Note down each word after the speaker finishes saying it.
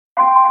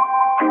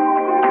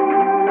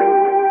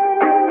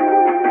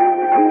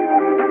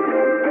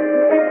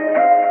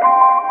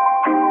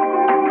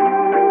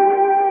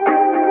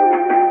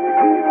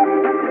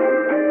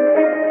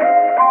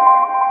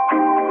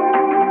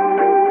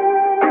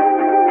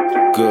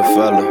Good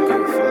fella.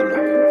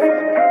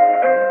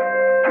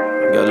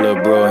 Got a little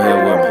bro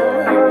here with me.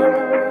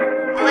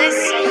 Bliss,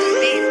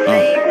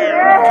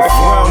 If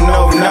we don't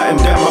know nothing,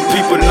 then my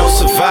people know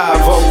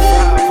survival.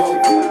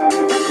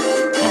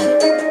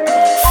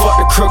 Fuck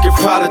the crooked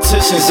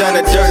politicians and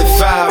the dirty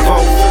 5-0.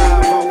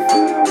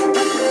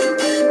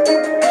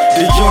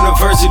 The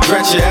universe will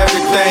grant you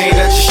everything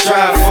that you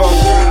strive for.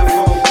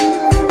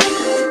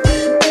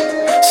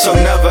 So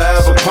never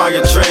ever pawn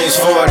your dreams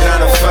for a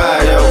 9 to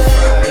 5, yo.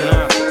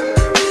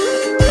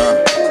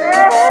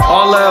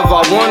 All I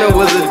ever wanted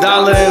was $1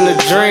 in a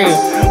dream.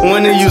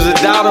 When to use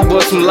 $1,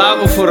 but some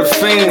lava for the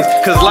fiends.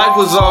 Cause life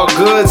was all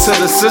good till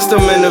the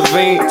system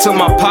intervened. Took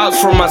my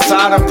pops from my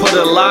side and put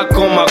a lock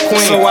on my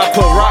queen. So I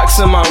put rocks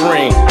in my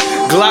ring,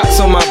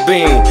 Glocks on my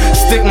beam.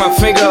 Stick my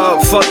finger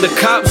up, fuck the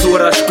cops with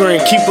I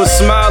scream. Keep a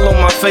smile on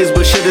my face,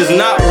 but shit is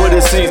not what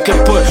it seems. Can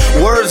put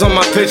words on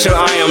my picture,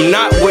 I am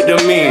not with the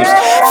memes.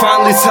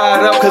 Finally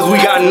tied up cause we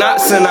got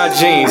knots in our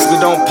jeans. But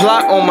don't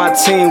plot on my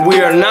team,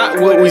 we are not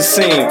what we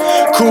seem.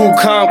 Cool,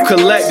 calm,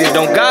 collected,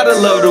 don't gotta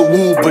love the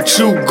woo, but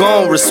you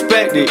gon'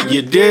 respect it.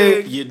 You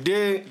did. You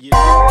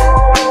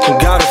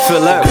gotta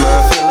feel that,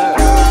 man.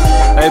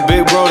 Hey,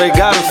 big bro, they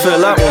gotta feel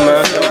that one,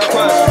 man.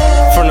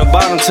 From the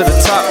bottom to the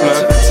top,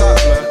 man.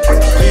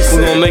 We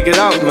gon' make it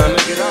out, man.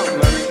 If we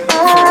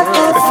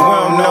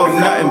don't know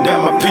nothing, then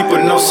my people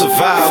know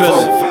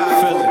survival.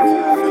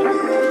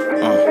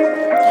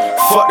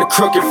 Fuck the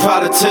crooked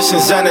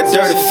politicians and the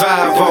dirty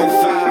 5-0.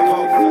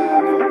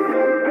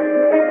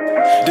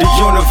 The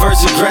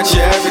universe will grant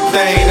you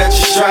everything that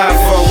you strive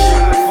for.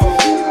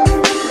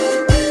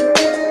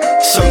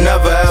 So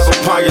never ever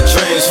pawn your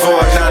dreams for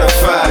a 9 to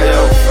 5,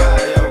 yo.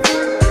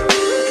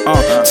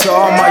 To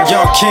all my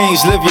young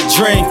kings, live your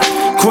dream.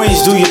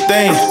 Queens, do your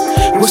thing.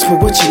 Whisper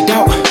what you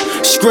doubt,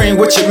 scream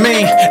what you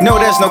mean. No,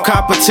 there's no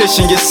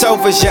competition,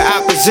 yourself is your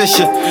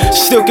opposition.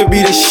 Still could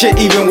be the shit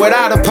even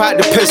without a pot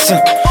to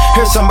pissin'.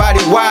 Hear somebody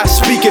wise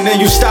speaking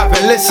and you stop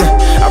and listen.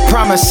 I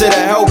promise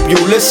it'll help you,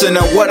 listen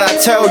to what I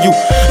tell you.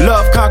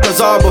 Love conquers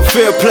all but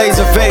fear plays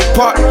a vague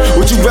part.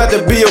 Would you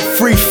rather be a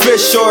free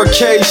fish or a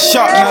caged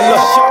shark? Now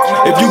look,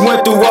 if you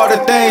went through all the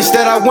things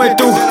that I went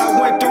through,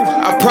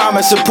 I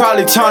promise it'll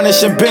probably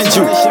tarnish and bend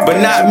you. But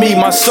not me,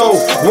 my soul,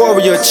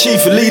 warrior,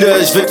 chief leader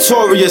is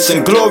victorious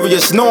and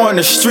glorious, knowing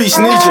the streets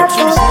need you.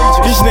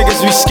 These niggas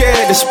be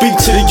scared to speak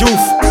to the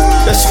youth.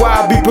 That's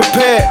why I be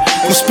prepared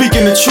for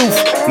speaking the truth.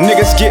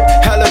 Niggas get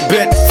hella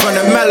bent from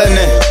the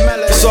melanin,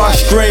 so I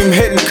scream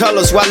hidden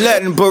colors while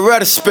letting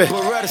Beretta spit.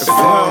 If we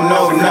don't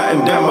know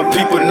nothing, then my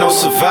people know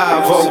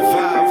survival.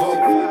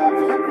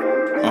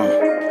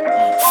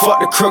 Fuck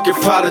the crooked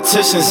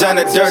politicians and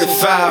the dirty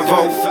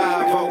 5-0.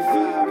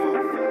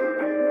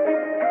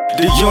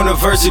 The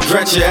universe will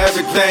grant you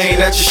everything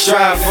that you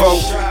strive for.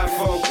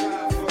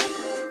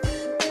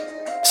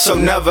 So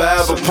never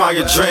ever pawn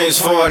your dreams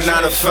for a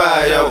 9 to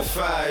 5, yo.